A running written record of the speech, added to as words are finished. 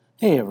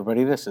Hey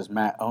everybody, this is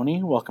Matt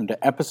Oney. Welcome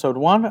to episode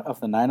 1 of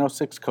the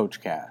 906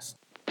 Coachcast.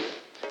 The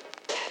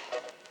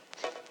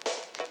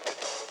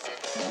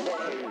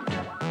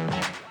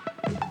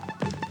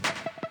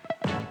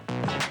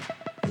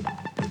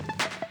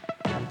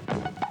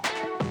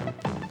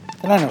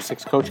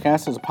 906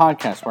 Coachcast is a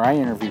podcast where I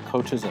interview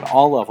coaches at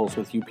all levels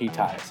with UP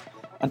ties.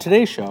 On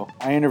today's show,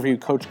 I interview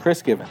Coach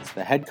Chris Givens,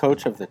 the head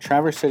coach of the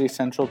Traverse City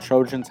Central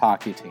Trojans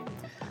hockey team.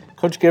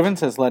 Coach Givens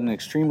has led an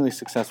extremely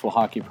successful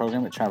hockey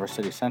program at Traverse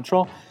City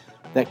Central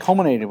that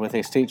culminated with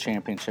a state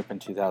championship in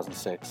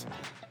 2006.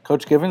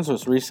 Coach Givens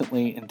was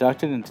recently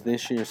inducted into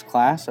this year's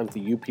class of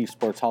the UP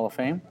Sports Hall of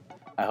Fame.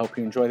 I hope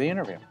you enjoy the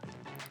interview.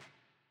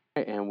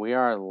 And we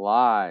are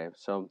live.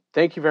 So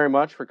thank you very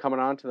much for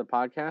coming on to the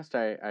podcast.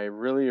 I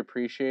really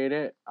appreciate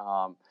it.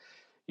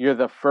 You're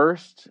the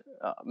first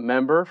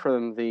member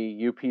from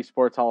the UP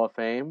Sports Hall of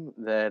Fame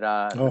that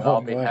I'll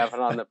be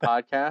having on the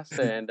podcast.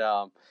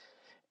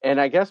 And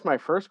I guess my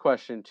first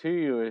question to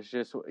you is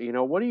just,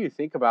 what do you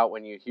think about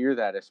when you hear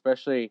that,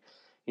 especially,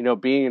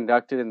 being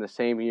inducted in the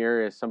same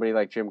year as somebody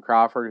like Jim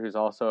Crawford, who's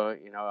also,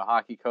 a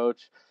hockey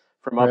coach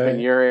from up in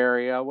your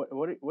area?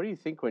 What do you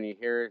think when you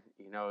hear,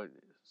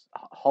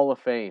 Hall of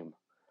Fame?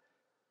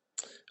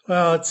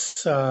 Well,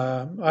 it's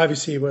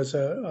obviously it was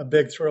a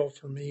big thrill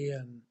for me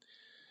and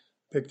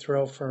big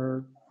thrill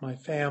for my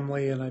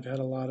family. And I've had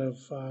a lot of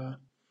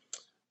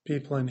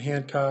people in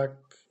Hancock,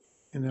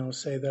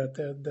 say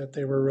that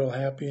they were real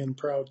happy and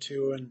proud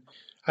too. And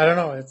I don't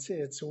know,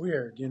 it's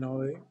weird,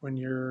 when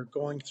you're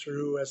going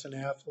through as an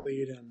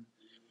athlete and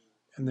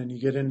then you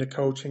get into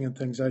coaching and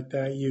things like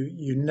that,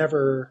 you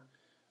never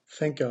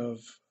think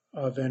of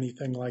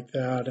anything like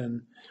that.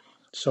 And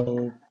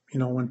so,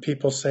 when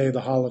people say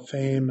the Hall of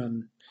Fame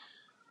and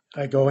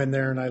I go in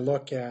there and I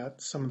look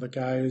at some of the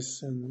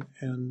guys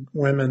and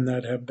women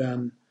that have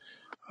been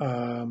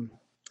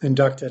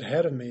inducted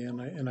ahead of me,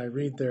 and I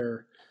read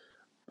their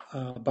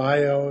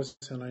bios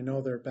and I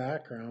know their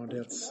background.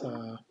 It's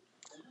a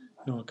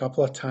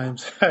couple of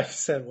times I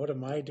said, "What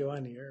am I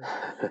doing here?"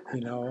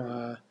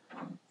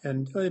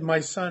 And my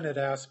son had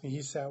asked me.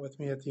 He sat with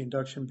me at the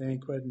induction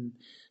banquet, and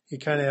he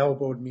kind of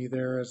elbowed me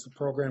there as the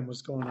program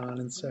was going on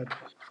and said,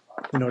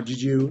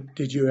 did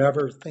you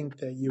ever think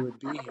that you would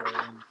be here?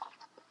 And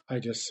I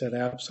just said,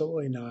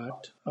 absolutely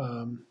not.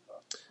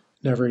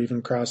 Never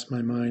even crossed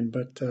my mind,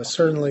 but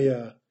certainly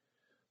a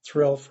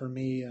thrill for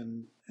me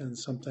and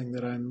something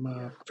that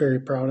I'm very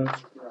proud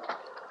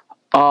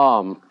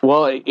of.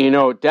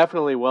 Well,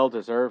 definitely well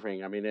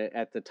deserving. I mean,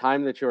 at the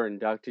time that you're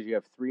inducted, you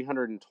have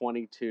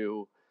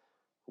 322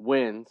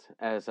 wins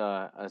as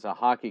a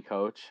hockey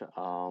coach.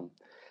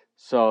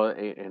 So,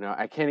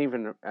 I can't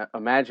even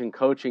imagine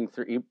coaching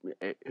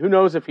who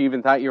knows if you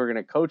even thought you were going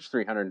to coach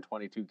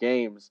 322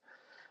 games,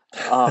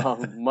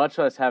 much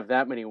less have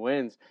that many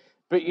wins.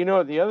 But,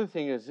 the other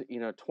thing is,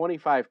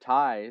 25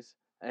 ties.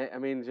 I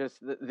mean,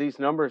 just these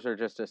numbers are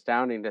just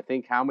astounding to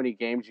think how many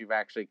games you've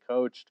actually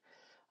coached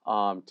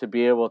to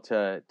be able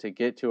to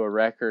get to a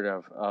record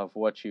of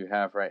what you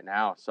have right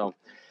now. So,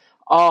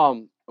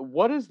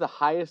 what is the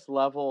highest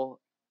level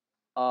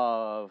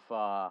of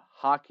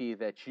hockey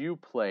that you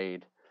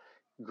played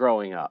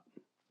growing up?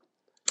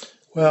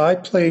 Well, I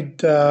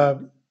played,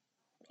 a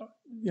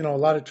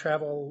lot of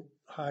travel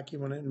hockey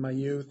when in my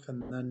youth,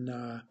 and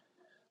then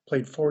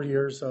played 4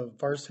 years of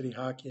varsity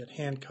hockey at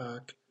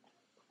Hancock.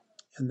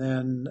 And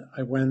then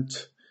I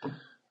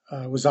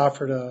was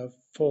offered a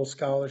full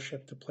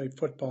scholarship to play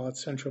football at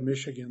Central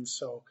Michigan.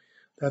 So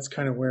that's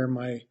kind of where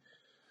my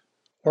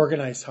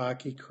organized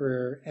hockey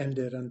career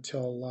ended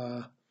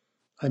until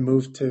I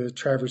moved to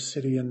Traverse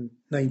City in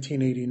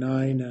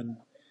 1989, and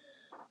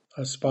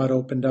a spot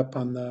opened up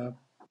on the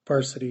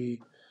varsity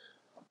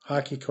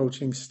hockey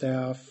coaching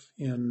staff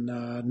in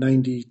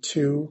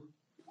 92.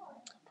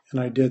 And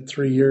I did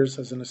 3 years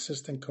as an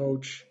assistant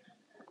coach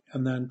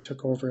and then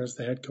took over as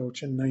the head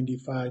coach in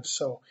 95.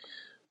 So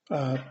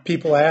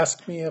people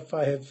ask me if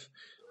I have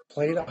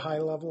played a high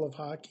level of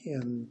hockey,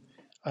 and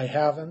I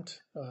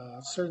haven't.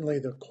 Certainly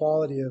the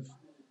quality of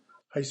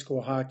high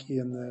school hockey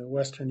in the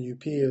Western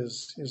UP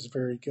is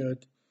very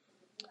good.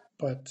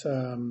 But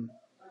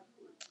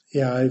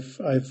I've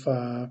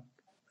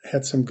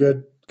had some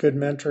good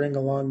mentoring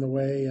along the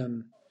way,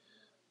 and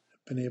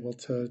been able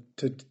to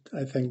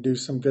I think do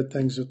some good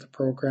things with the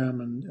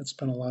program, and it's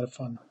been a lot of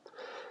fun.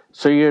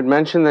 So you had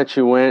mentioned that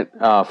you went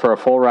for a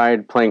full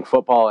ride playing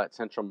football at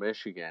Central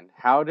Michigan.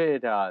 How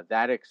did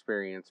that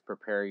experience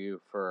prepare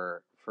you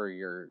for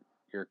your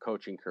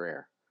coaching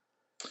career?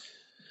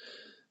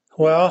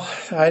 Well,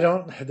 I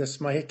don't.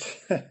 This may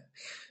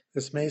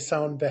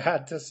sound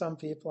bad to some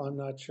people. I'm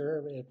not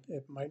sure.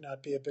 It might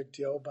not be a big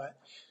deal, but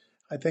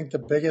I think the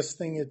biggest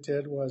thing it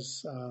did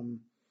was, I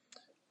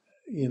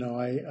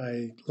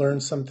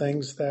learned some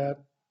things that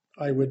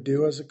I would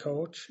do as a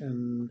coach,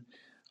 and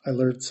I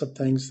learned some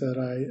things that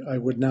I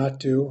would not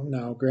do.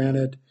 Now,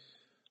 granted,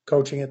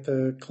 coaching at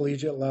the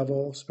collegiate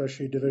level,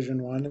 especially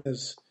Division I,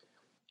 is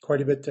quite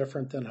a bit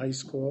different than high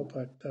school.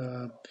 But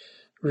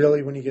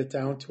really, when you get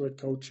down to it,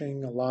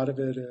 coaching, a lot of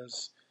it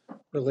is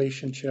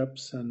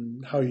relationships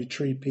and how you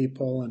treat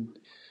people. And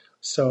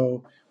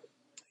so,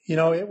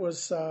 it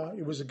was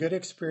a good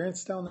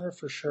experience down there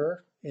for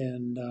sure.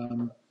 And,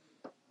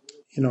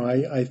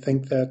 I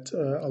think that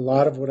a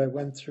lot of what I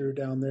went through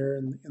down there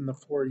in the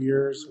 4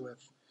 years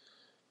with,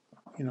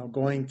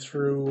 going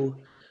through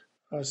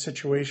a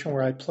situation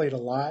where I played a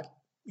lot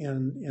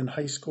in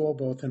high school,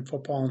 both in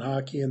football and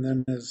hockey, and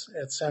then as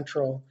at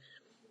Central,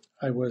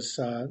 I was,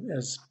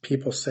 as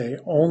people say,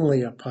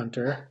 only a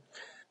punter.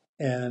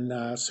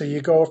 And so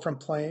you go from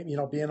playing,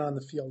 being on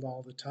the field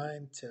all the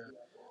time to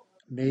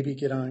maybe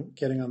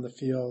getting on the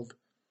field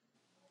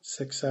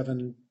 6,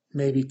 7,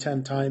 maybe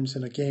 10 times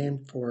in a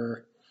game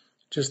for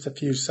just a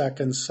few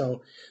seconds.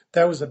 So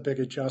that was a big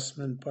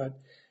adjustment, but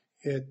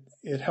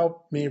it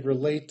helped me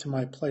relate to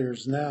my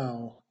players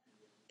now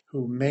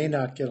who may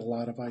not get a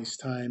lot of ice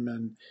time,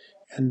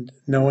 and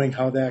knowing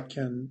how that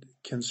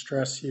can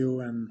stress you,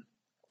 and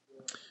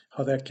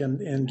how that can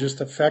and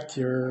just affect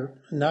your,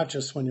 not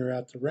just when you're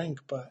at the rink,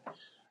 but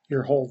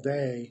your whole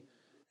day.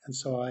 And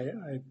so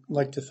I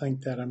like to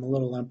think that I'm a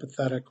little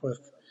empathetic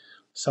with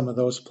some of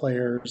those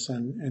players,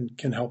 and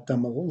can help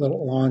them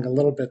along a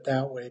little bit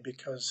that way,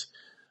 because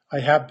I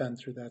have been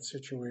through that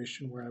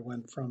situation where I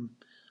went from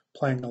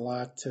playing a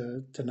lot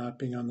to not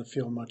being on the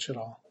field much at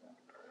all.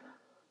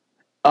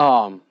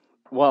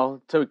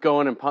 Well, to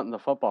going and punting the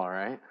football,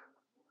 right?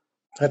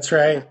 That's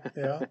right.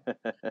 Yeah.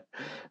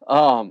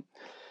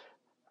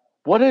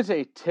 What is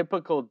a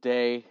typical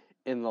day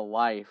in the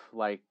life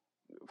like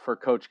for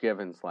Coach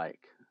Givens like?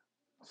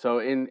 So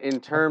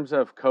in terms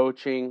of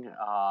coaching,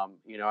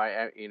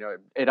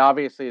 it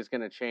obviously is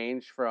going to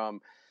change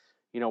from,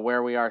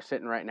 where we are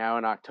sitting right now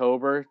in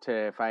October to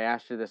if I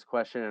asked you this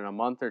question in a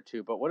month or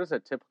two. But what does a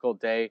typical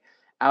day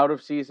out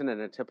of season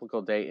and a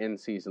typical day in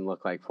season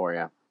look like for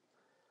you?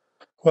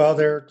 Well,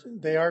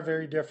 they are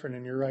very different,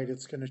 and you're right.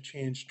 It's going to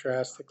change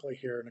drastically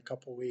here in a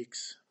couple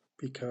weeks,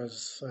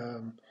 because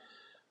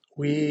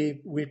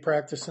we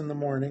practice in the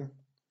morning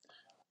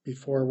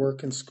before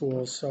work and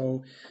school.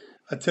 So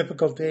a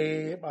typical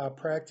day,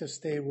 practice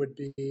day would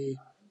be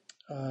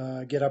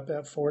get up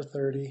at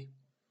 4:30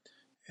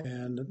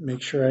 and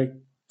make sure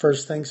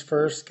first things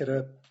first, get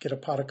a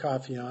pot of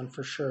coffee on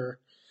for sure.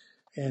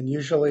 And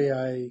usually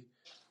I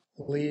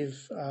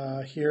leave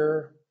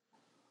here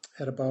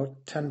at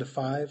about 10 to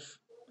 5,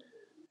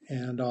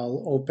 and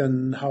I'll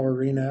open Howe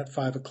Arena at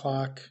 5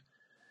 o'clock.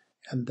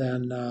 And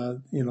then,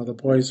 the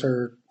boys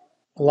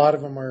a lot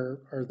of them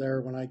are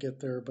there when I get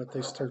there, but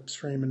they start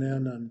streaming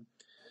in.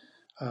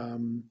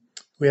 And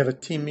we have a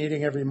team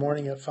meeting every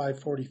morning at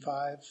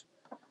 5:45.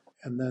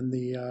 And then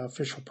the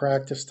official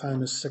practice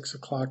time is 6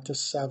 o'clock to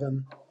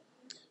 7.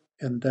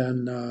 And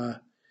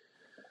then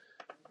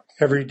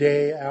every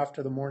day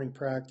after the morning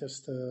practice,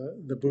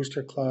 the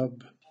booster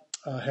club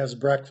has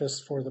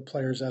breakfast for the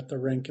players at the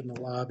rink in the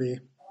lobby.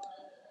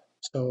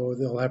 So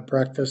they'll have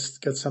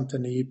breakfast, get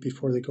something to eat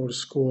before they go to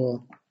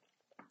school.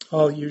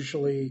 I'll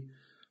usually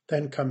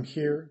then come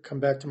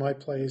back to my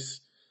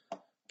place,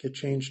 get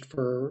changed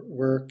for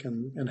work,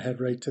 and head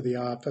right to the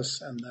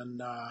office, and then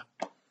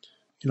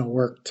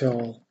work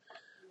till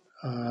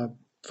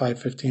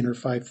 5:15 or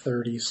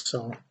 5:30.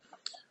 So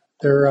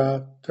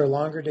they're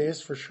longer days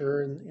for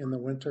sure in the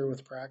winter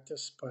with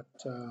practice, but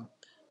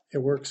it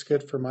works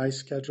good for my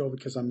schedule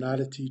because I'm not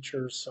a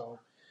teacher.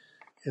 So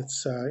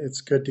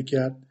it's good to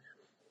get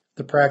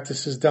the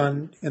practices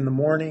done in the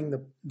morning.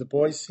 The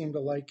boys seem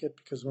to like it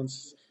because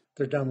once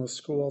they're done with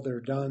school,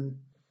 they're done,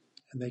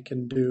 and they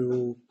can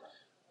do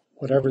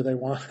whatever they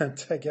want.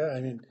 I guess. I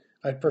mean,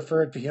 I'd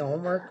prefer it be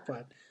homework,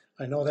 but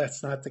I know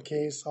that's not the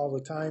case all the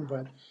time.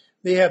 But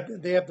they have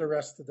the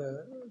rest of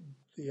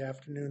the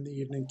afternoon, the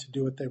evening to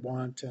do what they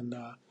want, and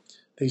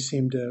they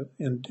seem to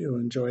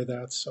enjoy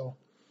that. So,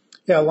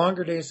 yeah,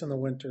 longer days in the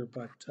winter,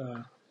 but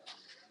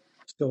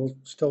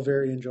still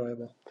very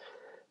enjoyable.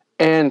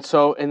 And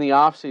so in the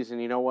off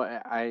season, you know what,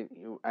 I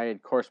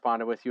had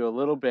corresponded with you a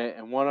little bit,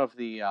 and one of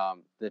the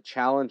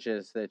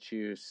challenges that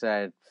you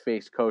said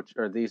face coach,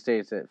 or these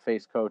days that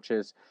face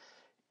coaches,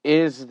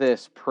 is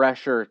this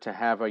pressure to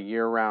have a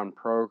year-round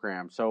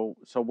program. So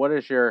what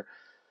does your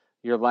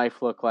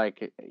life look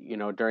like,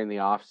 during the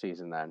off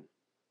season then?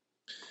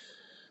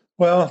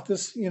 Well,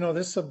 this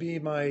will be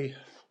my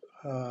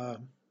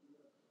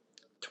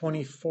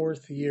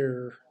 24th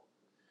year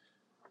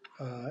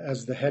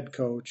as the head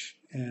coach,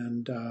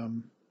 and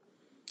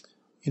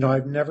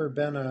I've never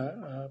been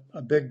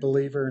a big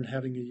believer in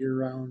having a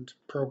year-round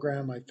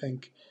program. I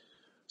think,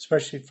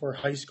 especially for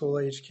high school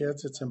age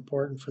kids, it's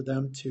important for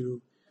them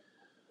to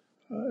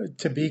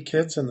be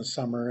kids in the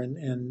summer,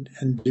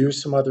 and do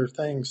some other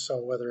things. So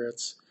whether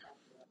it's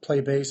play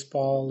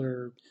baseball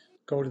or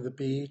go to the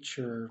beach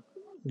or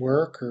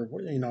work or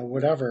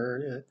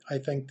whatever, I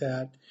think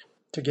that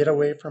to get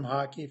away from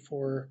hockey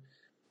for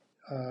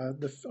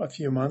a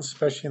few months,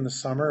 especially in the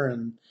summer,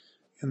 and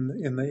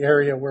in the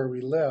area where we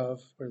live,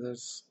 where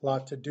there's a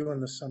lot to do in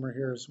the summer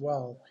here as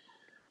well.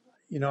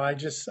 I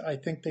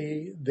think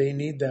they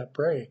need that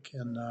break,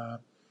 and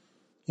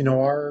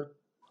our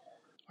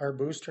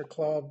booster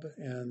club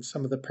and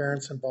some of the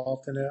parents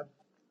involved in it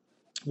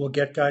we'll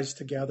get guys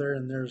together,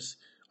 and there's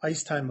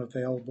ice time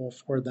available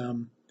for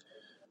them,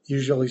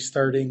 usually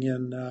starting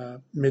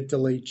in mid to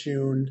late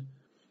June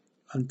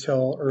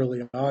until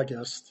early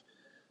August,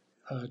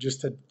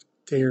 just a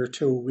day or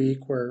two a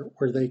week where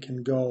they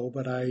can go.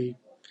 But I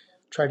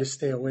try to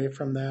stay away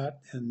from that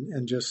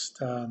and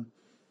just,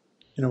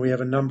 we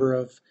have a number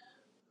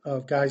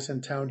of guys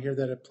in town here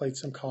that have played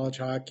some college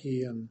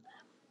hockey and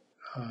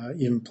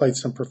even played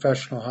some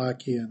professional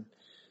hockey. And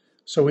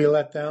so we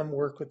let them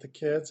work with the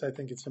kids. I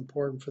think it's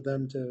important for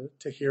them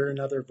to hear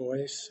another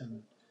voice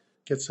and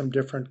get some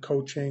different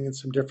coaching and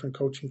some different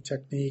coaching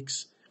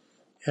techniques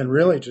and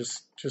really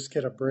just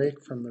get a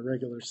break from the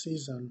regular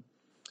season.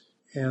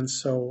 And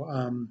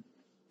so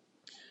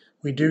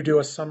we do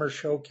a summer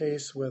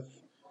showcase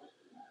with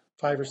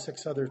 5 or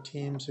 6 other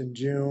teams in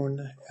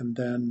June, and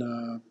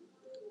then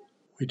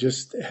we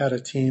just had a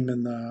team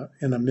in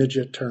a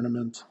midget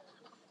tournament.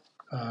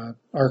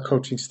 Our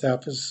coaching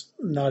staff is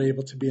not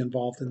able to be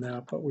involved in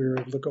that, but we were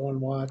able to go and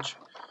watch.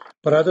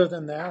 But other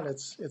than that,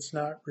 it's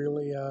not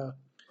really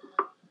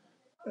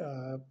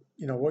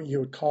what you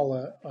would call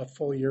a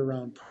full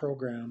year-round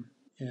program.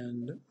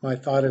 And my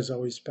thought has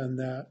always been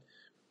that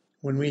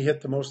when we hit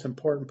the most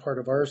important part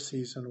of our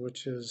season,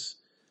 which is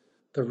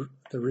the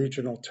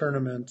regional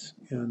tournament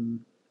in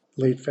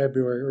late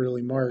February,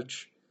 early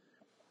March,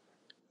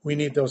 we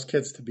need those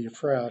kids to be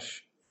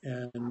fresh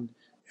and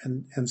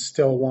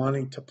still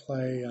wanting to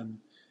play and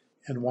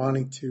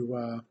wanting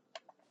to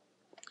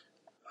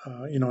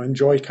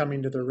enjoy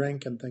coming to the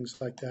rink and things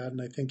like that.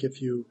 And I think if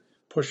you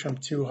push them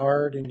too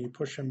hard and you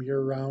push them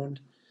year round,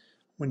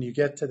 when you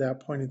get to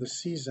that point of the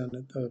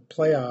season, the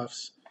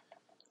playoffs,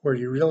 where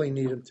you really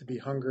need them to be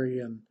hungry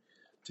and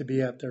to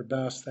be at their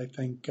best, I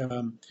think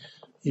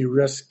you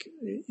risk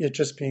it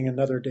just being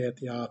another day at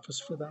the office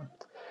for them,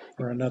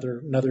 or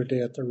another day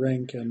at the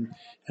rink, and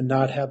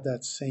not have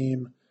that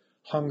same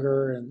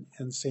hunger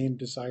and same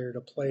desire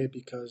to play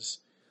because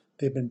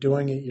they've been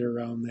doing it year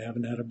round. They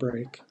haven't had a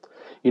break.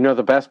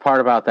 The best part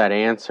about that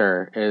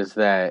answer is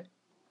that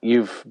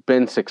you've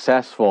been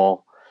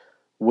successful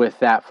with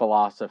that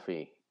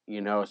philosophy,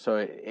 so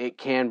it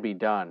can be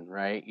done,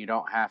 right? You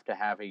don't have to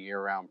have a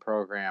year-round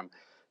program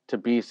to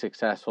be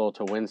successful,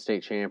 to win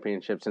state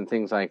championships and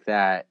things like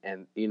that.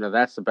 And,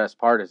 that's the best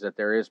part, is that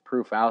there is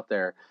proof out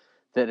there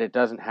that it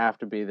doesn't have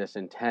to be this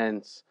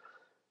intense,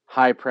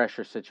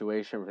 high-pressure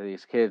situation for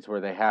these kids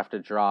where they have to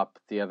drop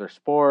the other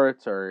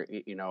sports or,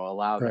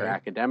 allow their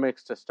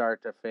academics to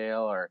start to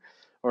fail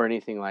or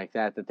anything like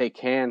that, that they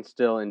can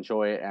still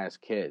enjoy it as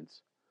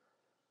kids.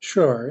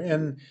 Sure.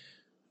 And,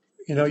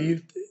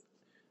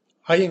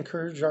 I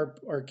encourage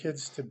our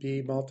kids to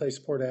be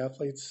multi-sport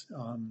athletes.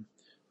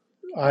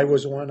 I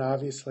was one,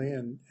 obviously,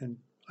 and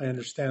I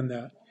understand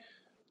that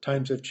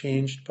times have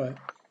changed, but,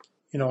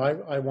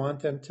 I want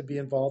them to be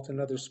involved in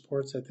other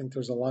sports. I think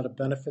there's a lot of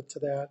benefit to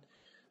that.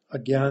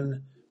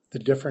 Again, the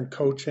different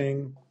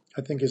coaching,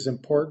 I think, is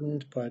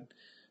important, but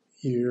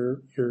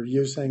you're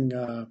using,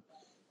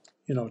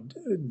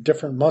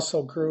 different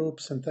muscle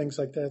groups and things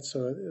like that.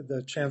 So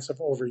the chance of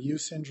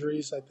overuse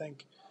injuries, I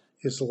think,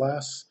 is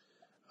less.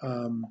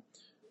 And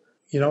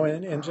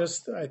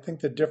just I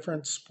think the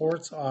different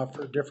sports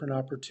offer different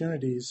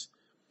opportunities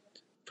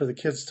for the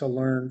kids to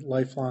learn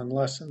lifelong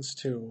lessons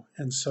too.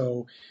 And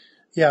so,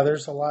 yeah,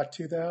 there's a lot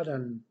to that,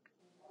 and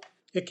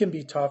it can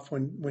be tough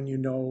when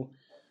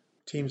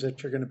teams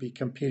that you're going to be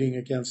competing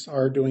against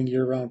are doing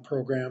year-round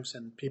programs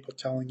and people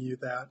telling you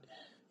that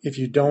if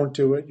you don't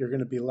do it, you're going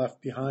to be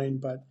left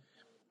behind. But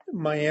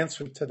my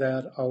answer to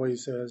that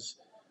always is,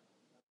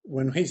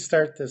 when we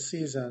start the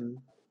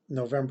season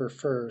November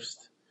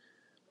 1st,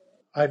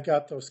 I've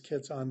got those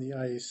kids on the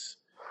ice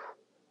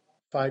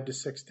 5 to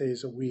 6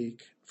 days a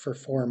week for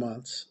 4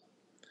 months.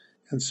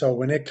 And so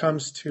when it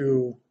comes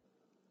to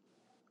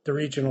the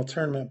regional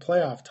tournament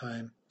playoff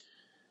time,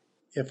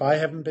 if I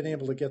haven't been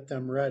able to get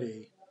them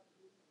ready,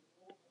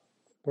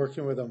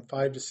 working with them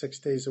 5 to 6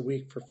 days a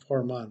week for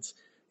 4 months,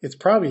 it's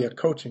probably a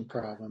coaching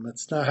problem.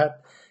 It's not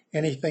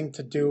anything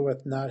to do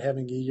with not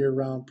having a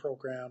year-round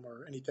program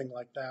or anything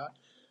like that,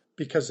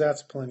 because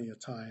that's plenty of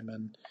time.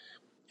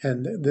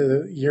 And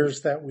the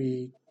years that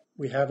we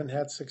haven't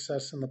had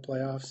success in the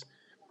playoffs,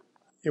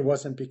 it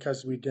wasn't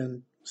because we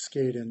didn't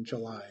skate in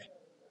July,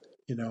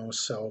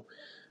 So,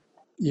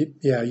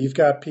 you've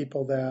got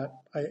people that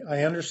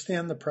I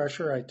understand the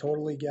pressure. I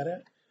totally get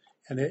it,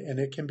 and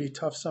it can be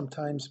tough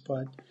sometimes.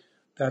 But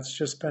that's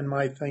just been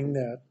my thing.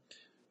 That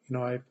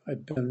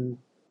I've been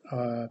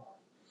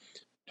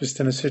just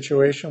in a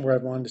situation where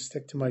I've wanted to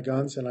stick to my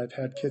guns, and I've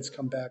had kids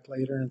come back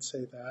later and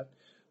say that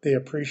they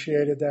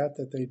appreciated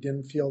that they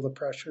didn't feel the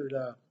pressure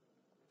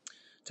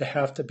to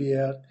have to be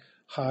at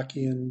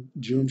hockey in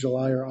June,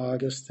 July, or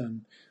August,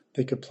 and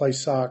they could play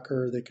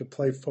soccer, they could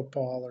play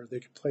football, or they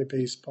could play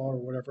baseball, or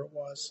whatever it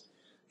was.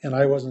 And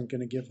I wasn't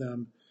going to give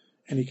them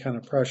any kind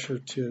of pressure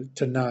to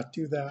not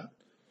do that.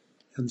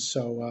 And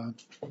so,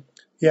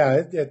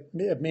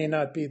 it may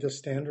not be the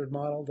standard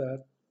model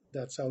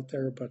that's out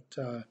there, but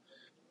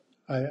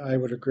I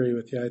would agree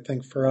with you. I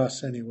think for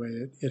us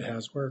anyway, it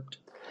has worked.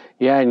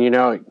 Yeah,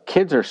 and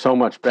kids are so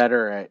much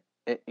better at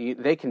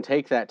they can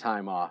take that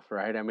time off,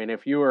 right? I mean,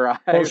 if you or Oh,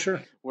 I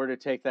sure. were to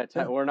take that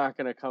time, Yeah. we're not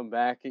going to come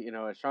back,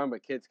 as strong,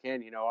 but kids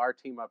can. Our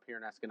team up here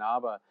in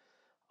Escanaba,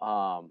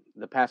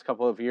 the past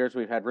couple of years,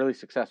 we've had really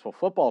successful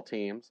football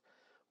teams,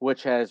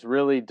 which has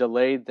really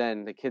delayed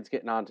then the kids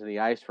getting onto the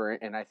ice for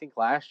it. And I think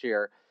last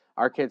year,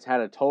 our kids had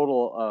a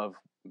total of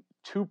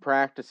 2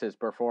 practices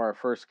before our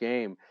first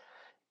game.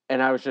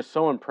 And I was just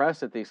so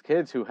impressed that these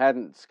kids who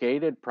hadn't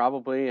skated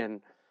probably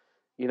in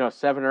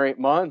 7 or 8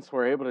 months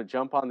were able to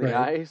jump on the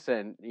Right. ice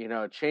and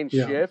change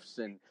Yeah. shifts.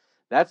 And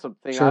that's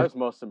something I Sure. was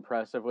most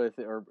impressive with,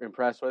 or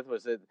impressed with,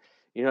 was that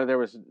there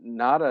was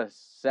not a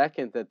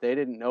second that they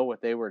didn't know what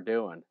they were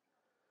doing.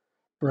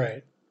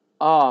 Right.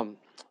 um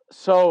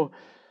so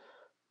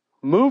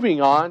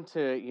moving on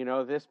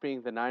to this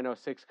being the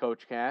 906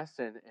 coach cast,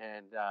 and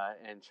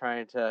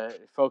trying to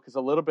focus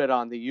a little bit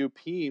on the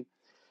UP.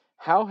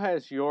 How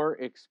has your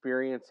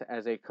experience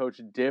as a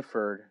coach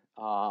differed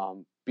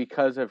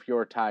because of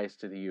your ties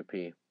to the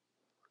UP?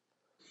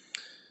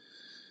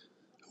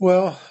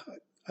 Well,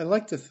 I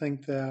like to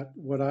think that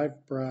what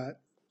I've brought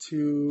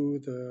to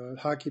the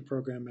hockey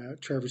program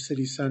at Traverse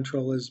City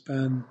Central has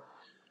been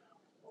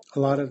a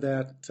lot of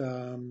that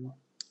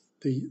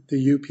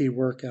the UP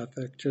work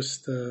ethic,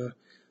 just the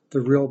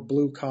real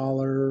blue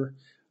collar,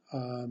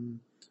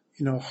 um,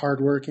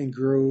 hardworking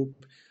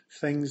group.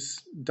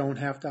 Things don't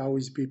have to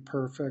always be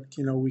perfect.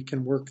 We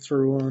can work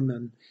through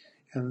them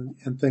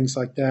and things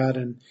like that.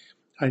 And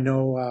I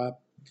know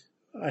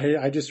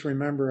I just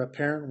remember a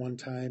parent one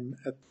time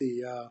at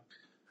the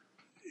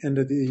end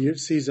of the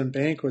season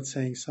banquet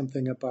saying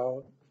something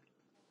about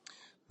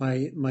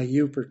my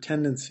Uper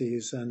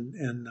tendencies and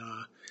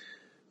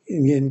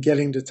in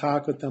getting to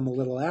talk with them a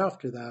little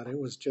after that, it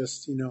was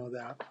just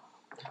that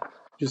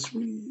just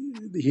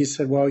he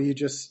said, well, you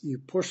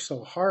push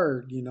so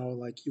hard,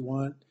 like you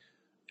want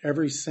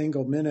every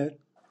single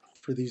minute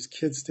for these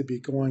kids to be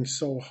going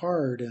so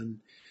hard, and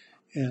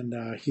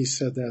he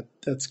said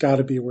that's got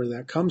to be where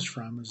that comes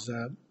from, is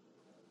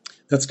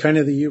that's kind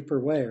of the Uper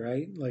way,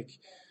 right? Like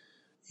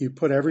you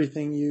put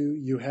everything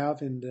you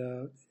have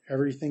into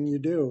everything you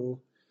do,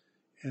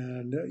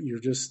 and you're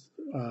just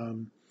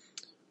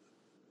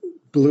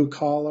blue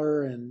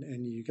collar,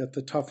 and you get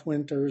the tough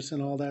winters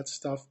and all that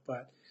stuff,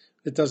 but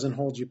it doesn't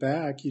hold you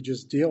back. You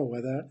just deal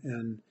with it.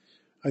 And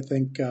I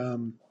think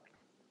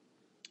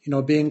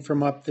being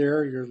from up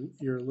there,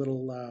 you're a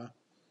little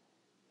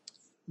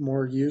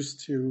more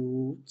used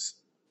to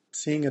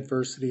seeing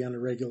adversity on a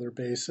regular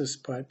basis,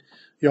 but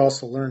you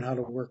also learn how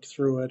to work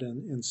through it.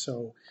 And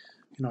so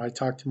I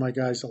talk to my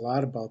guys a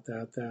lot about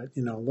that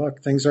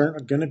look, things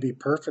aren't going to be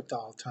perfect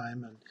all the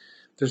time, and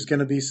there's going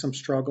to be some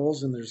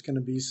struggles, and there's going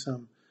to be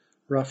some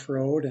rough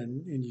road,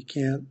 and you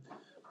can't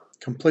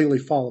completely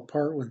fall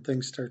apart when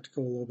things start to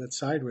go a little bit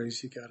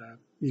sideways.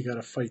 You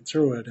gotta fight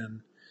through it,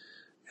 and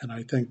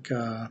I think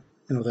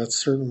that's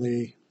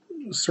certainly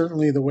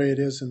the way it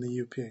is in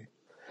the UP.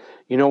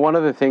 One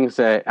of the things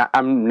that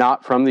I'm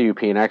not from the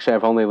UP, and actually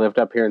I've only lived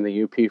up here in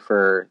the UP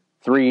for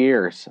 3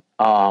 years.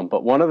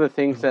 But one of the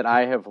things that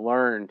I have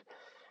learned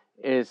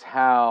is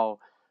how,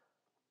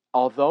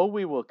 although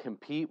we will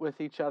compete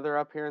with each other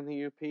up here in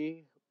the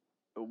UP,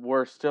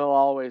 we're still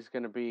always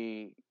going to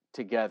be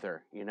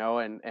together.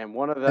 And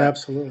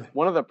Absolutely.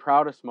 one of the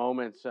proudest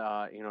moments,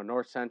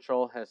 North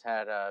Central has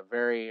had a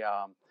very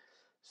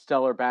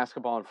stellar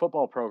basketball and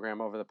football program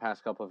over the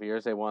past couple of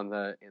years. They won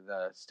the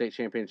state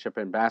championship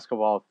in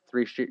basketball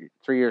 3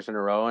 years in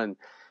a row,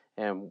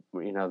 and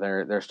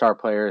their star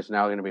player is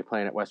now going to be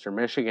playing at Western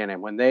Michigan.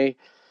 And when they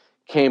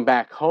came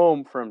back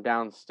home from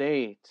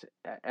downstate,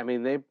 I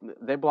mean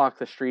they blocked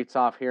the streets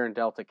off here in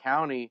Delta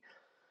County,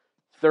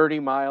 30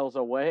 miles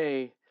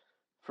away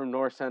from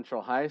North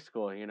Central High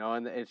School,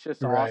 and it's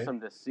just Right. awesome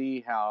to see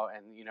how,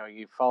 and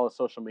you follow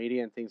social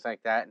media and things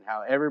like that, and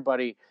how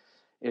everybody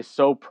is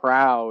so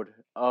proud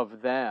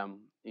of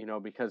them,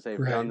 because they've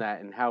done Right. that,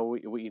 and how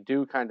we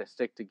do kind of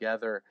stick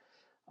together,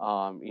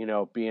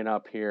 being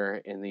up here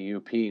in the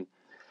UP.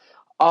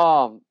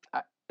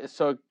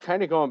 So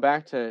kind of going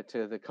back to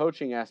the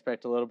coaching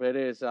aspect a little bit,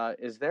 is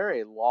there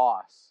a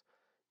loss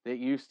that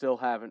you still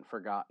haven't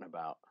forgotten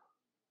about?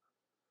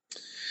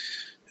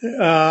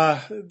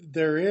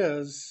 There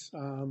is.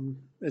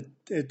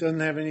 It doesn't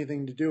have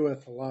anything to do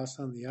with the loss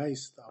on the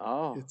ice, though.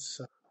 Oh,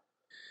 It's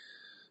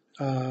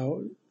uh,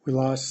 we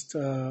lost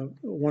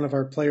one of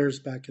our players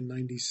back in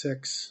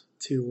 '96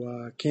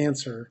 to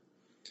cancer.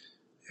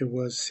 It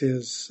was it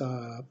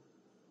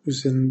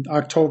was in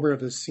October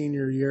of his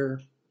senior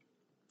year.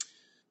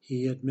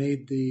 He had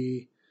made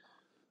the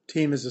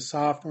team as a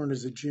sophomore and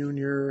as a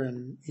junior,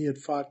 and he had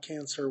fought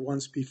cancer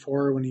once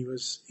before when he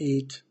was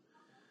 8.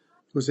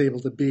 Was able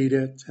to beat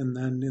it, and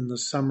then in the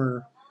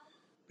summer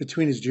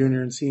between his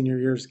junior and senior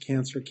years,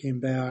 cancer came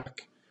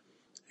back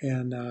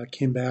and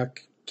came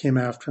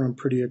after him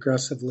pretty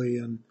aggressively,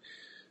 and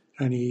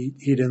he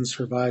didn't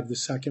survive the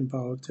second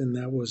bout, and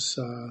that was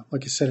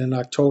like I said, in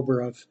October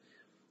of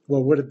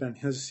what would have been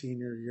his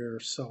senior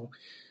year. So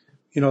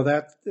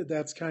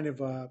that's kind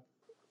of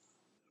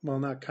well,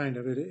 not kind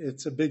of.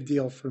 It's a big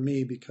deal for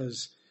me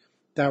because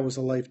that was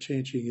a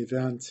life-changing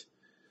event,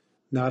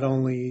 not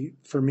only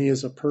for me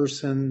as a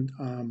person.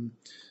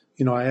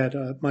 I had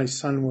my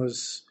son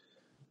was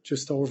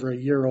just over a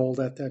year old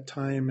at that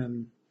time,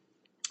 and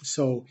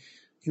so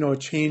it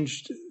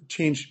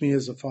changed me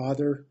as a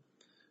father,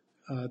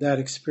 that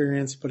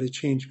experience, but it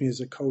changed me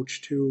as a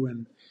coach too.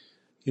 And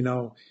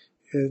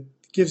it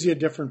gives you a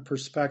different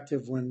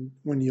perspective when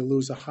you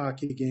lose a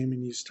hockey game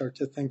and you start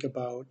to think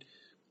about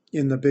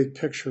in the big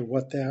picture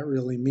what that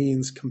really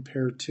means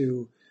compared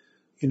to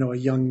a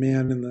young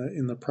man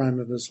in the prime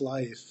of his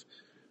life,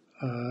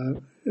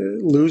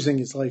 losing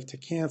his life to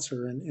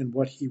cancer, and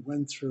what he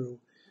went through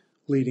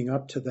leading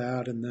up to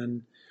that, and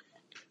then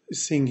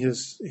seeing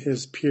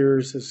his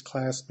peers, his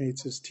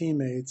classmates, his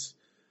teammates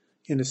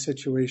in a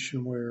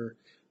situation where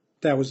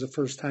that was the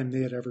first time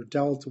they had ever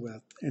dealt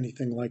with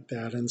anything like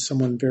that, and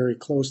someone very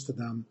close to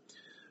them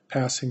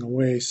passing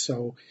away.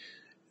 So,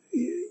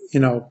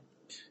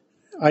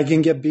 I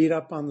can get beat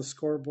up on the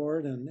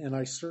scoreboard, and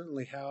I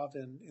certainly have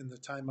in the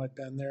time I've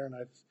been there, and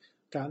I've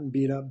gotten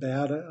beat up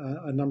bad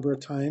a number of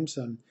times.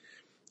 And,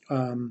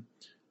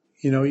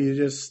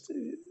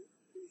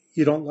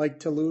 you don't like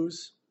to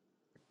lose.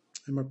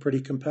 I'm a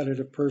pretty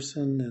competitive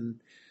person, and,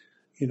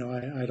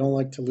 I don't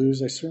like to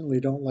lose. I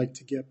certainly don't like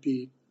to get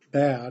beat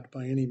bad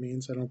by any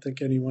means. I don't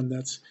think anyone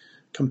that's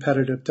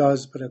competitive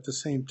does. But at the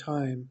same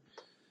time,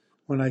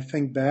 when I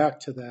think back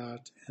to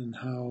that and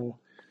how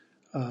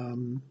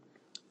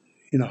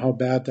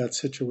bad that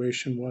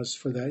situation was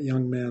for that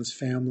young man's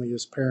family,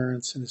 his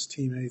parents and his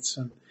teammates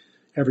and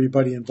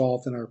everybody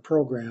involved in our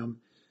program,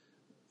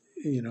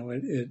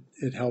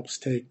 it helps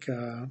take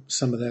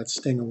some of that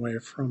sting away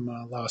from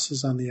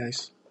losses on the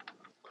ice.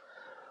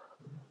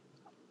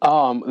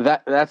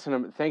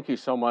 Thank you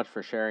so much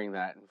for sharing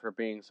that and for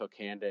being so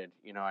candid.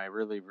 I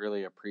really,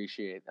 really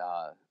appreciate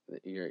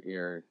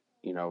your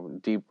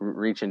deep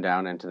reaching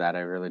down into that.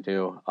 I really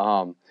do.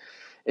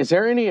 Is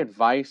there any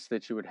advice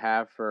that you would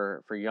have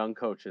for young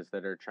coaches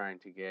that are trying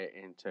to get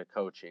into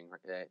coaching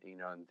that, in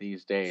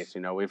these days?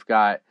 We've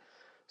got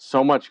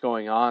so much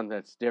going on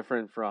that's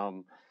different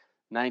from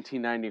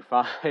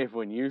 1995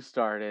 when you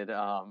started,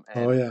 Oh,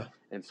 yeah.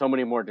 and so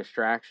many more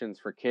distractions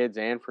for kids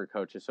and for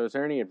coaches. So is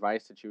there any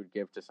advice that you would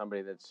give to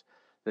somebody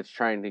that's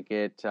trying to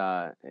get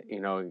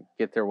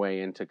their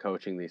way into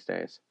coaching these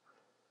days?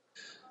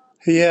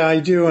 Yeah, I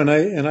do, and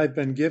I've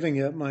been giving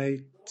it. My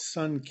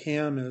son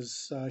Cam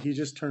he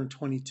just turned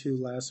 22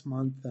 last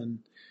month, and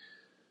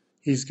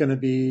he's going to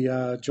be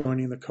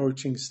joining the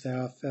coaching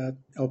staff at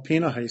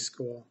Alpena High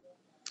School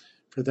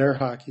for their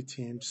hockey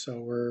team. So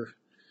we're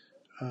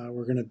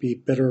going to be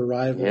bitter Yeah,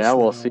 rivals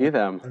we'll now. see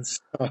them. And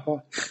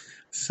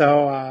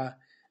so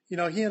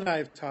he and I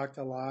have talked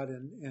a lot,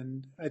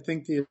 and I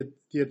think the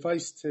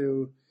advice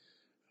to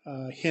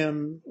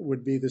him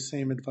would be the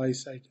same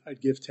advice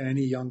I'd give to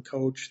any young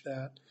coach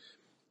that,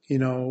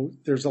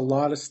 there's a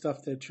lot of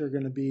stuff that you're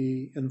going to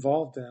be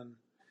involved in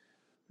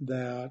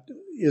that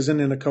isn't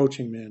in a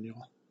coaching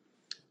manual.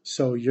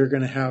 So you're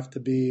going to have to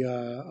be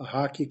a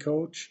hockey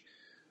coach.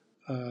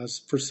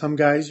 For some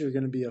guys, you're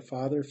going to be a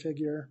father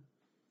figure.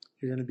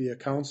 You're going to be a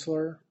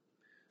counselor.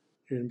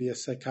 You're going to be a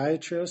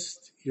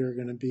psychiatrist. You're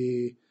going to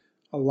be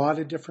a lot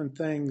of different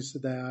things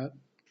that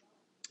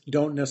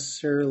don't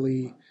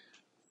necessarily,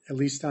 at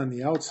least on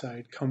the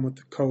outside, come with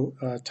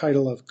the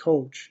title of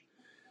coach.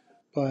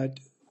 But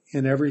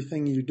in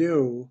everything you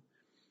do,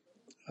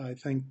 I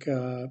think,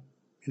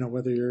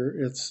 whether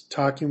it's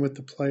talking with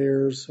the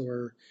players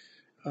or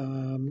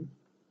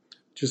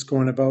just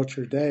going about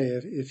your day,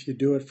 if you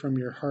do it from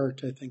your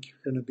heart, I think you're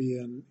going to be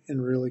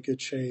in really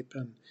good shape.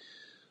 And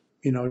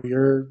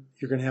you're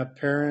going to have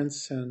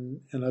parents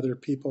and other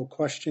people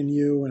question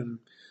you, and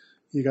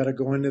you got to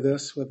go into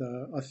this with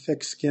a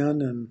thick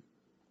skin and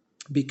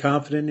be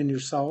confident in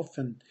yourself.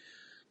 And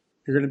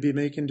you're going to be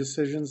making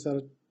decisions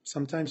that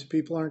sometimes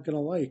people aren't going to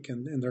like,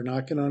 and they're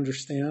not going to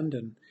understand,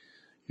 and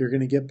you're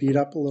going to get beat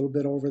up a little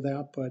bit over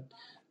that. But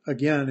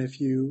again,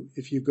 if you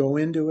go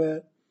into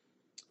it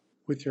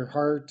with your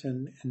heart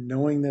and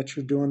knowing that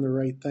you're doing the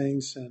right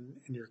things, and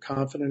you're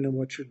confident in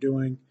what you're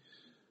doing,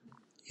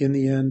 in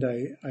the end,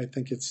 I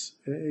think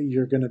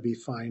you're going to be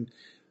fine.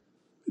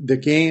 The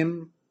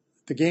game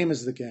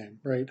is the game,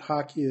 right?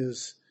 Hockey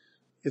it's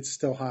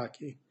still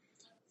hockey.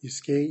 You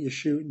skate, you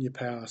shoot, and you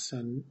pass.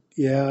 And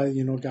yeah,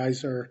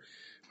 guys are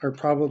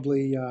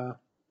probably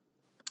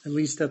at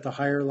least at the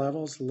higher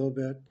levels a little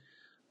bit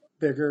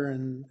bigger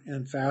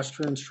and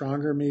faster and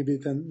stronger maybe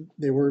than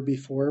they were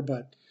before.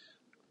 But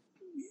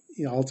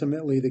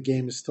ultimately, the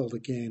game is still the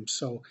game.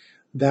 So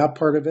that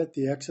part of it,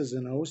 the X's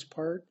and O's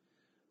part,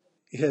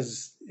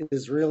 is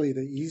really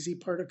the easy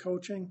part of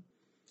coaching.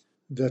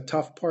 The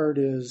tough part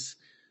is,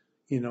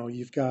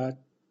 you've got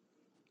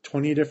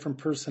 20 different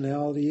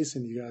personalities,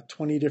 and you got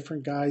 20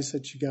 different guys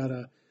that you got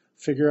to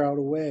figure out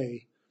a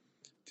way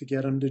to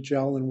get them to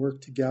gel and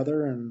work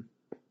together. And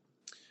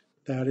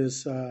that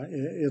is,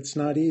 it's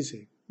not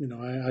easy.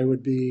 I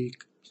would be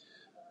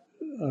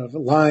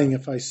lying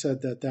if I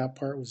said that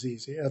part was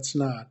easy. It's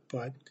not.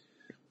 But,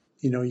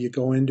 you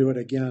go into it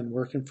again,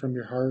 working from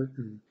your heart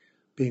and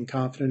being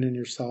confident in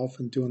yourself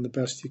and doing the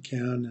best you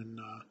can. And,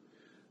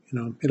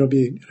 it'll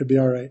be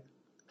all right.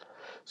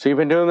 So you've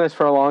been doing this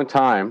for a long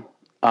time,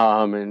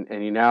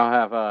 and you now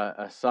have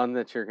a son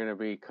that you're going to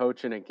be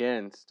coaching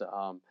against.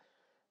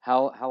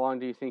 How long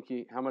do you think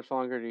how much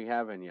longer do you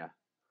have in you?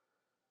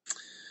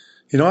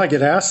 I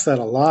get asked that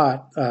a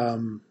lot.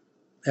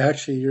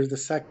 Actually, you're the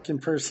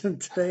second person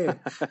today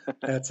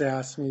that's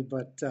asked me,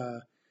 but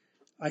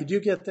I do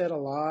get that a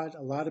lot.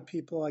 A lot of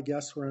people, I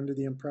guess, were under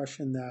the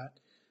impression that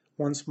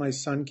once my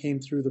son came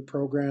through the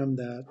program,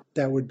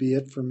 that would be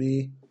it for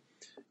me.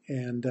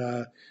 And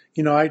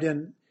I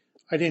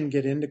didn't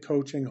get into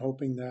coaching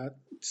hoping that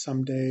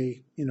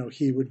someday,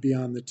 he would be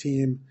on the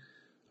team.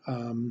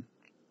 Um,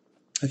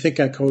 I think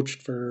I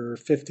coached for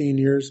 15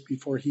 years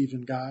before he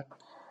even got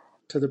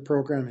to the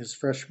program his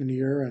freshman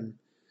year. And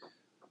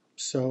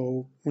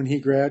so when he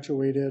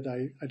graduated,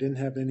 I didn't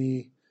have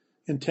any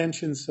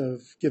intentions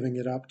of giving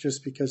it up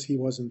just because he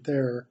wasn't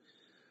there.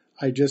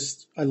 I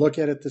look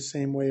at it the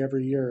same way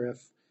every year.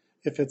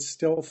 If it's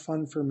still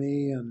fun for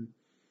me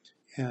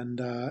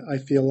and I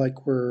feel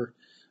like we're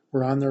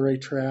on the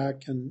right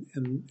track and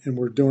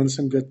we're doing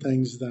some good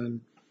things,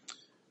 then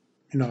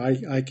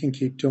I can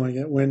keep doing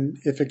it.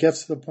 If it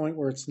gets to the point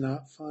where it's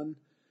not fun,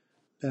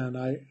 then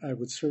I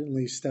would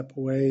certainly step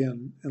away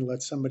and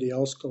let somebody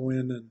else go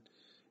in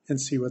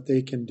and see what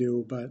they can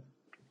do. But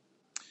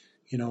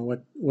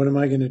what am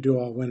I going to do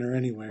all winter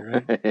anyway,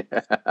 right?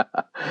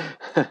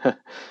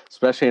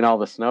 Especially in all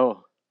the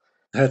snow.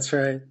 That's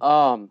right.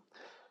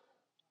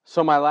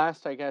 So my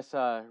last, I guess,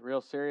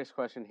 real serious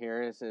question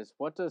here is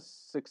what does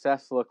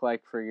success look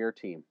like for your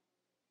team?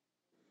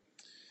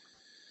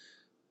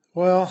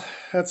 Well,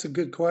 that's a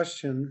good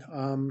question.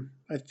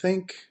 I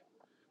think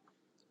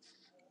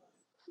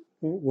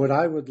what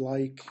I would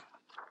like,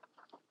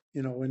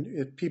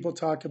 if people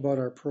talk about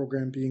our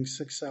program being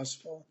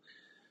successful,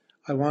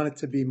 I want it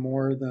to be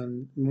more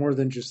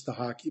than just the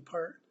hockey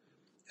part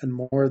and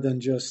more than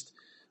just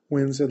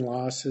wins and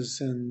losses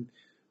and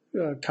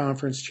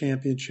conference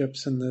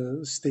championships and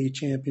the state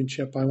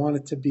championship. I want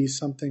it to be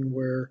something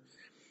where,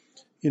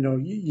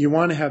 you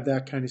want to have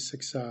that kind of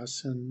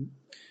success. And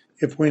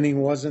if winning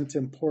wasn't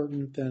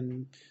important,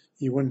 then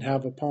you wouldn't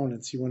have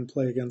opponents. You wouldn't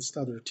play against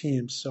other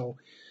teams. So,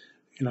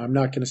 I'm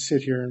not going to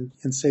sit here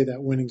and say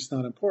that winning's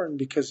not important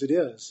because it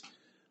is,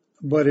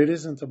 but it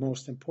isn't the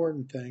most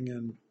important thing.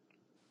 And,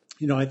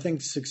 I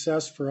think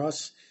success for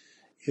us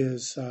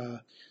is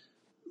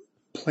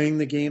playing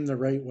the game the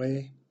right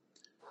way,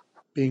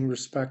 being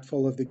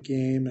respectful of the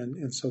game.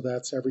 And so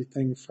that's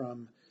everything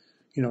from,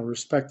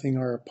 respecting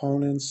our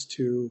opponents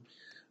to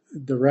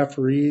the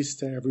referees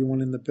to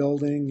everyone in the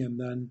building, and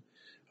then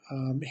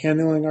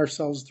handling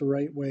ourselves the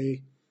right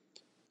way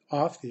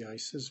off the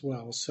ice as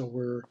well. So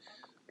we're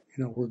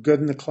good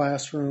in the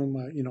classroom.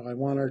 I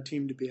want our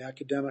team to be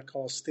academic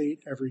all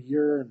state every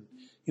year. And,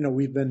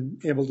 we've been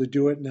able to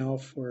do it now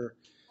for,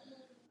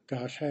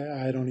 gosh,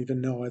 I don't even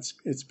know.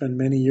 It's been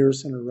many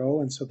years in a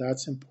row. And so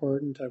that's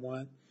important. I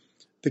want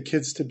the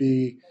kids to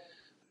be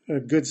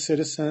good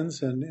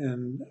citizens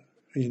and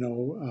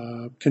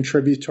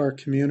contribute to our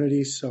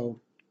community. So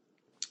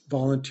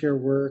volunteer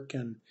work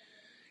and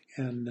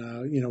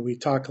we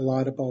talk a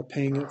lot about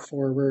paying it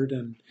forward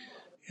and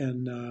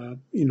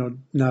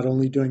not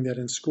only doing that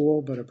in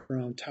school but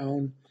around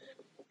town.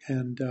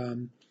 And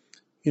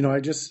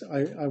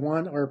I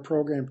want our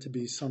program to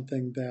be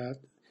something that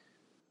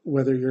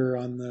whether you're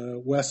on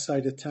the west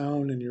side of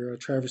town and you're a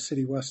Traverse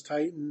City West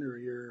Titan, or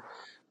you're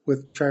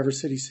with Traverse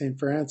City St.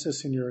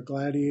 Francis and you're a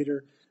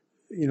Gladiator,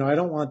 I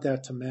don't want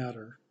that to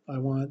matter. I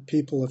want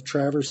people of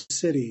Traverse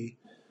City,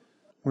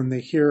 when they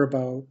hear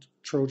about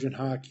Trojan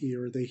hockey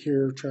or they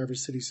hear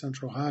Traverse City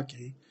Central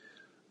hockey,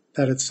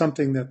 that it's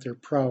something that they're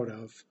proud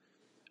of,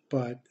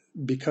 but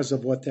because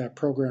of what that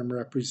program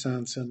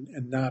represents and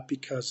not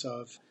because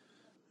of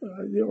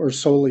or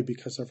solely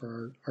because of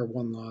our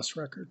one-loss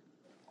record.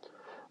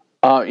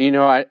 I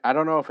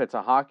don't know if it's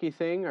a hockey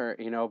thing or,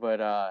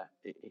 but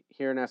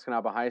here in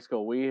Escanaba High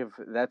School,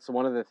 that's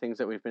one of the things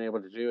that we've been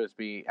able to do is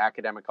be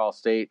academic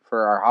all-state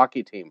for our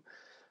hockey team,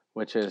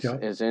 which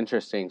is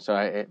interesting.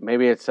 So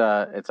maybe it's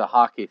a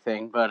hockey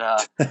thing, but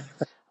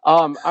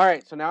all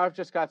right. So now I've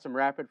just got some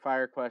rapid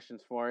fire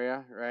questions for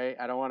you, right?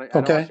 I don't want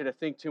you to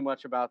think too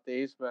much about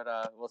these, but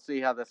we'll see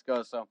how this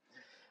goes. So,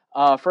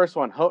 first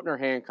one, Houghton or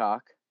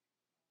Hancock?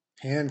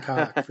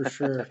 Hancock for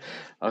sure.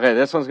 Okay,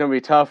 this one's going to be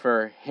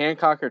tougher.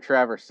 Hancock or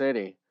Traverse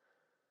City?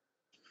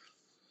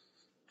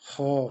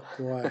 Oh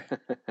boy,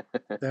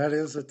 that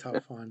is a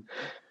tough one.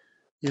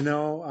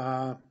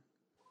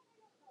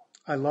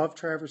 I love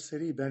Traverse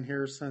City. Been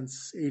here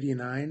since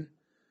 '89,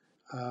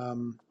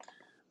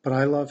 but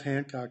I love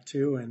Hancock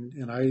too,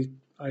 and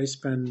I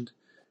spend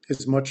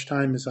as much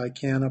time as I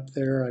can up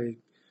there. I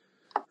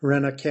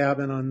rent a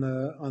cabin on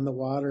the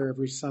water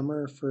every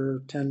summer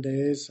for 10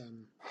 days,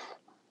 and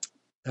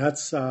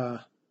that's boy,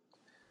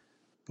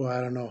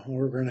 I don't know.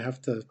 We're gonna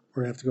have to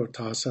go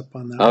toss up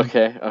on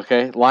that.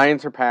 Okay.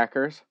 Lions or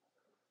Packers?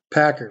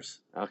 Packers.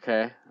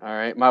 Okay, all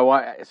right. My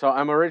wife. So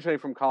I'm originally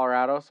from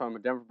Colorado, so I'm a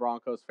Denver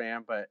Broncos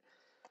fan. But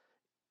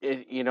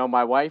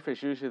my wife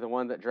is usually the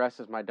one that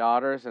dresses my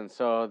daughters, and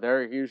so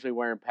they're usually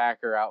wearing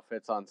Packer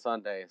outfits on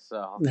Sundays.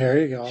 So There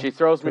you go. she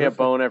throws me a Perfect.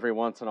 bone every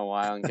once in a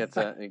while and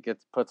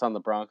puts on the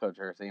Bronco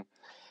jersey.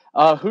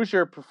 Who's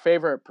your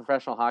favorite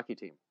professional hockey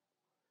team?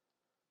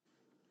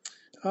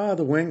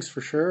 The Wings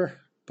for sure,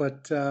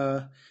 but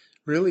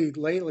really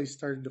lately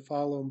started to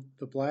follow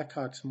the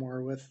Blackhawks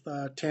more with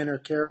Tanner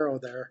Caro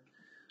there.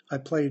 I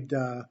played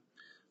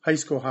high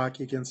school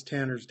hockey against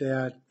Tanner's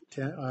dad.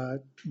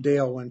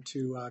 Dale went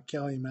to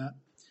Calumet,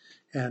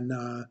 and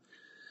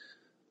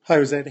I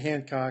was at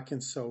Hancock,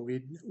 and so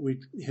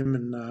him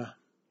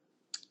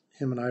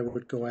and I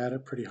would go at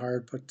it pretty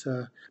hard. But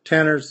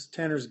Tanner's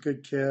a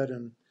good kid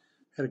and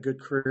had a good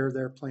career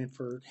there playing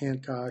for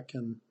Hancock,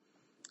 and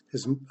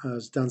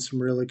has done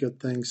some really good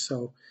things.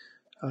 So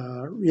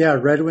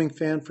Red Wing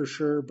fan for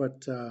sure,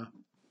 but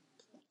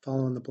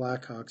following the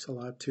Blackhawks a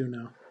lot too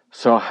now.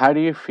 So how do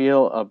you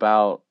feel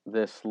about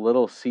this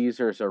Little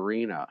Caesars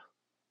Arena?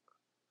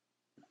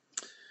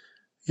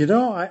 It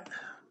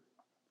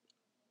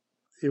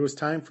was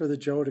time for the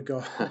Joe to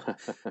go.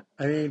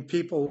 I mean,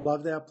 people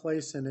love that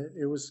place, and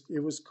it was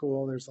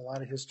cool. There's a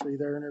lot of history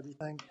there and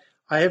everything.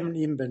 I haven't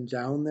even been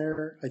down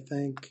there. I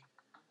think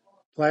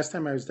last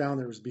time I was down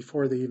there was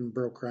before they even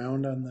broke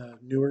ground on the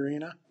new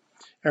arena.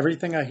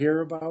 Everything I hear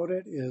about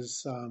it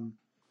is,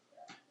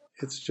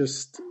 it's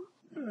just,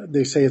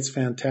 they say it's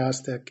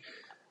fantastic.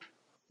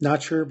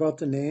 Not sure about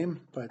the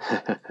name, but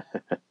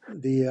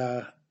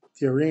the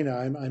arena,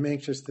 I'm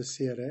anxious to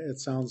see it. It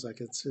sounds like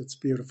it's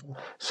beautiful.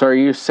 So are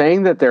you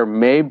saying that there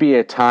may be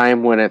a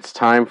time when it's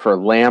time for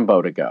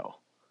Lambeau to go?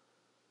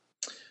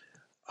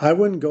 I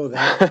wouldn't go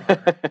that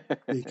far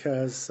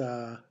because,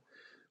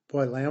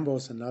 boy,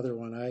 Lambeau's another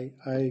one.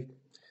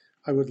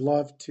 I would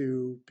love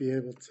to be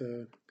able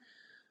to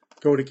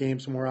go to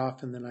games more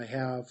often than I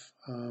have.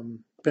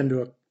 Been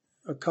to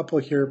a couple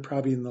here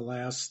probably in the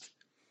last,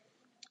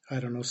 I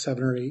don't know,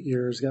 7 or 8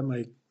 years. Got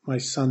my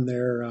son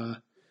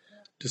there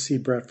to see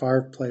Brett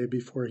Favre play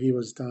before he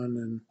was done,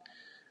 and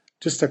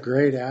just a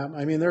great app.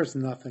 I mean, there's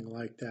nothing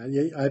like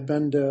that. I've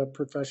been to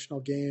professional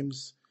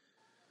games,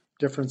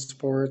 different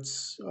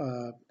sports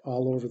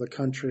all over the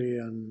country,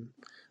 and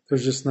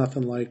there's just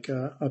nothing like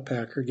a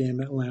Packer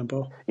game at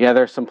Lambeau. Yeah,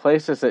 there's some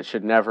places that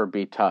should never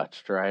be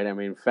touched, right? I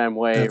mean,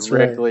 Fenway, That's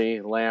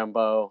Wrigley, right.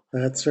 Lambeau.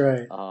 That's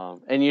right.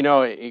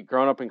 And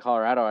growing up in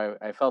Colorado,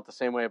 I felt the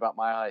same way about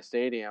Mile High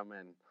Stadium,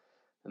 and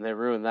they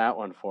ruined that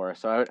one for us.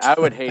 So I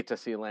would hate to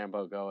see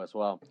Lambeau go as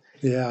well.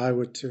 Yeah, I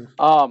would too.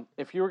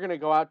 If you were going to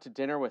go out to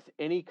dinner with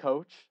any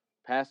coach,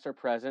 past or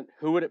present,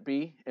 who would it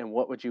be, and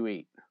what would you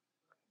eat?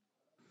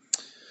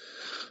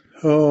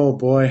 Oh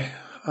boy.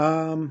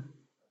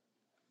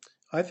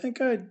 I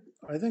think I'd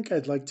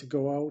like to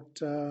go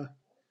out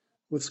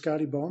with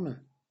Scotty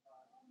Bowman.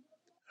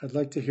 I'd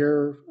like to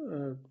hear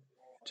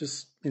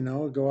just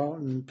go out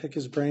and pick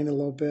his brain a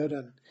little bit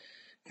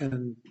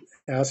and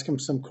ask him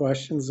some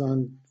questions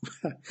on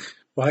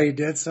why he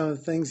did some of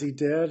the things he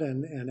did,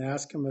 and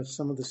ask him if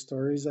some of the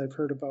stories I've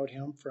heard about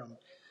him from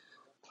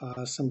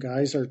some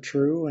guys are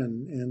true,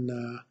 and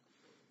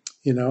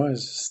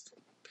is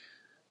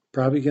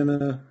probably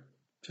gonna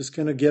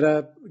get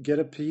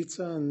a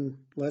pizza and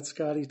let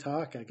Scotty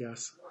talk, I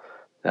guess.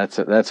 That's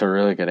a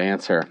really good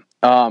answer.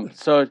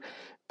 So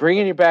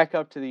bringing you back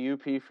up to the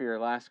UP for your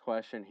last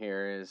question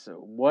here is,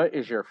 what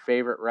is your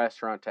favorite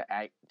restaurant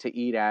to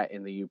eat at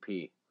in the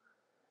UP?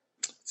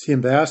 It's the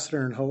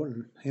Ambassador in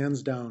Houghton,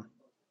 hands down.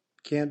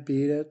 Can't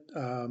beat it.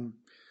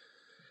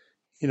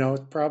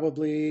 It's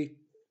probably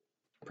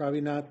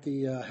not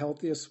the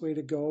healthiest way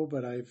to go,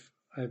 but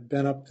I've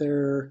been up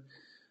there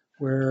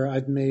where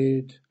I've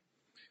made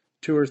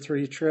 2 or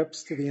 3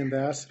 trips to the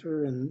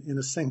Ambassador in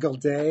a single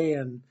day,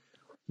 and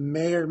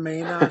may or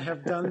may not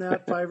have done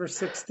that 5 or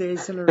 6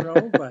 days in a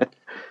row. But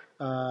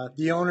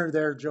the owner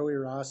there, Joey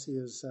Rossi,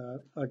 is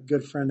a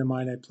good friend of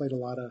mine. I played a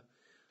lot of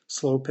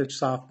slow pitch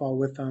softball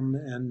with him,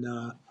 and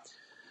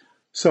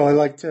so I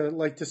like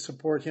to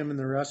support him in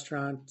the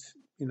restaurant,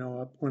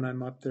 when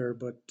I'm up there.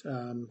 But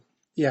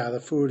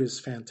the food is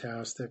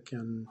fantastic,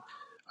 and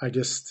I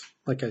just,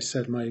 like I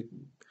said, my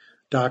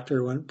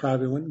doctor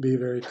probably wouldn't be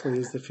very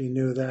pleased if he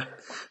knew that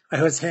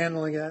I was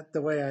handling it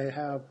the way I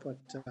have. But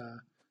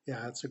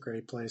it's a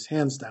great place,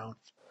 hands down.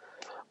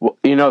 Well,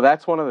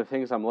 that's one of the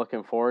things I'm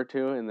looking forward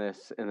to in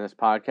this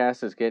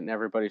podcast, is getting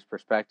everybody's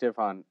perspective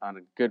on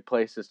good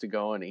places to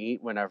go and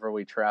eat whenever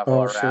we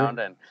travel around.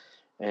 Sure.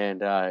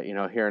 And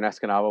here in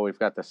Escanaba, we've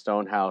got the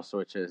Stone House,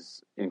 which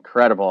is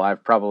incredible.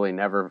 I've probably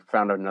never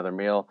found another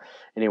meal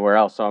anywhere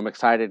else. So I'm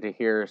excited to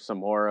hear some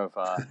more of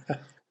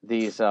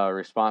these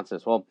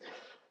responses. Well,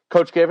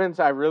 Coach Givens,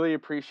 I really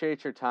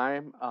appreciate your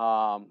time.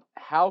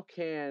 How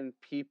can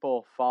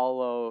people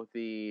follow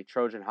the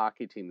Trojan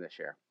hockey team this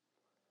year?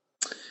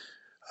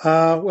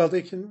 Well,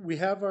 they can. We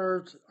have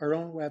our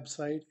own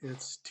website.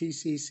 It's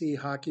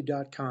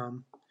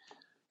tcchockey.com.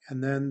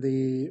 And then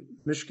the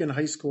Michigan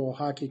High School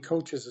Hockey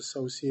Coaches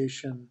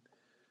Association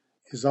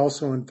is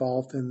also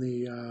involved in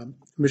the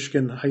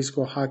Michigan High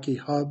School Hockey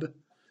Hub,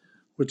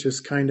 which is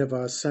kind of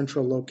a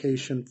central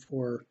location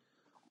for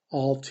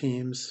all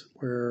teams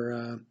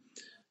where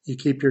you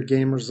keep your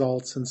game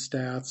results and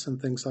stats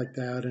and things like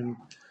that, and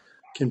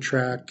can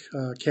track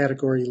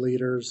category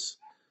leaders,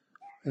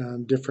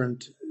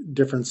 different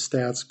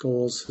stats,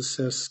 goals,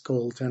 assists,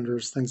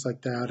 goaltenders, things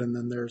like that. And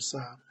then there's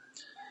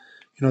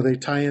they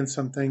tie in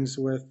some things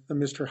with the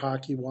Mr.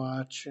 Hockey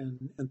Watch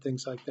and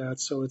things like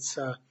that. So it's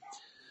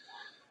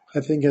I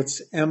think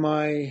it's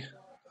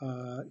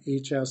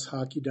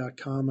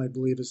mihshockey.com, I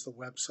believe, is the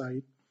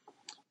website.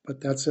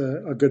 But that's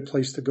a good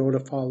place to go to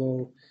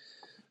follow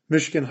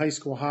Michigan high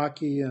school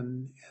hockey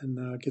and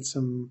get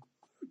some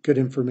good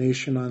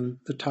information on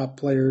the top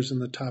players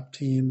and the top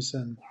teams.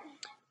 And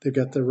they've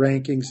got the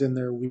rankings in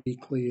there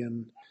weekly,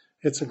 and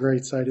it's a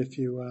great site if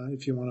you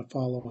want to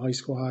follow high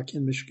school hockey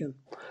in Michigan.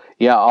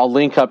 Yeah, I'll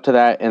link up to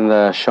that in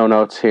the show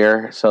notes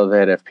here so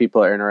that if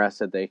people are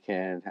interested, they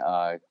can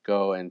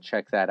go and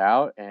check that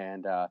out.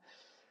 And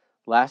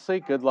lastly,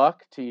 good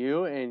luck to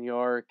you and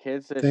your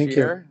kids this Thank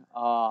year.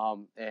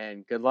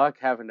 And good luck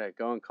having to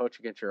go and coach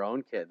against your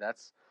own kid.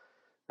 That's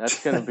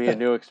going to be a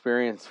new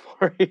experience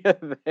for you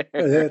there.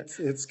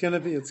 It's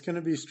going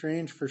to be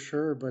strange for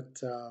sure,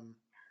 but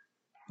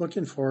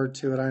looking forward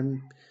to it.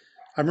 I'm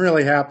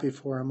really happy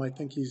for him. I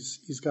think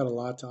he's got a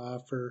lot to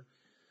offer.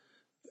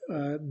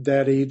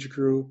 That age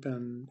group,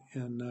 and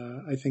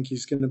I think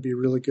he's going to be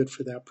really good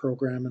for that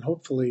program, and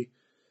hopefully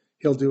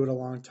he'll do it a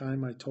long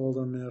time. I told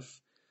him if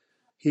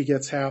he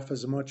gets half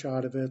as much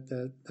out of it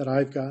that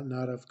I've gotten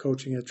out of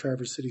coaching at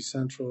Traverse City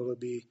Central, it'll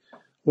be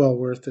well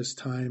worth his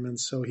time. And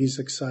so he's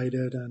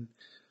excited, and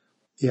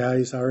yeah,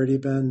 he's already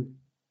been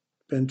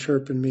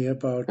chirping me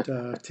about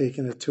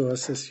taking it to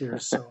us this year,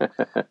 so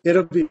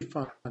it'll be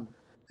fun.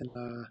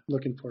 And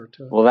looking forward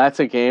to it. Well, that's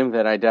a game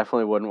that I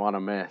definitely wouldn't want to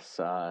miss.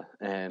 So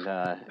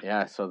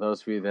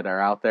those of you that are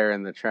out there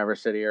in the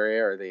Traverse City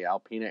area or the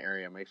Alpena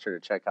area, make sure to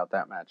check out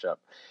that matchup.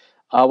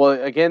 Well,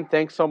 again,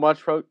 thanks so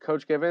much,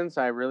 Coach Givens.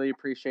 I really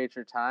appreciate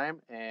your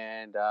time,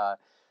 and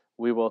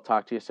we will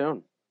talk to you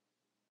soon.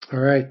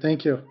 All right,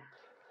 thank you.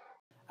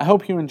 I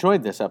hope you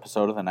enjoyed this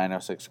episode of the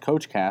 906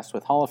 Coachcast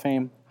with Hall of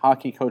Fame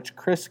hockey coach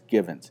Chris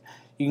Givens.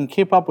 You can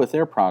keep up with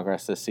their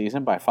progress this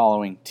season by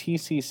following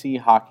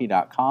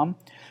tcchockey.com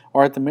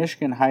or at the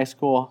Michigan High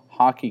School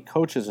Hockey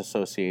Coaches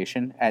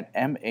Association at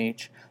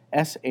mhshca.com.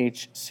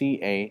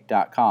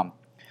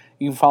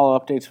 You can follow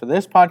updates for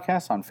this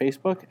podcast on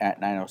Facebook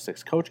at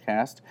 906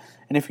 Coachcast,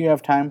 and if you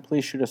have time,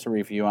 please shoot us a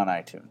review on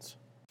iTunes.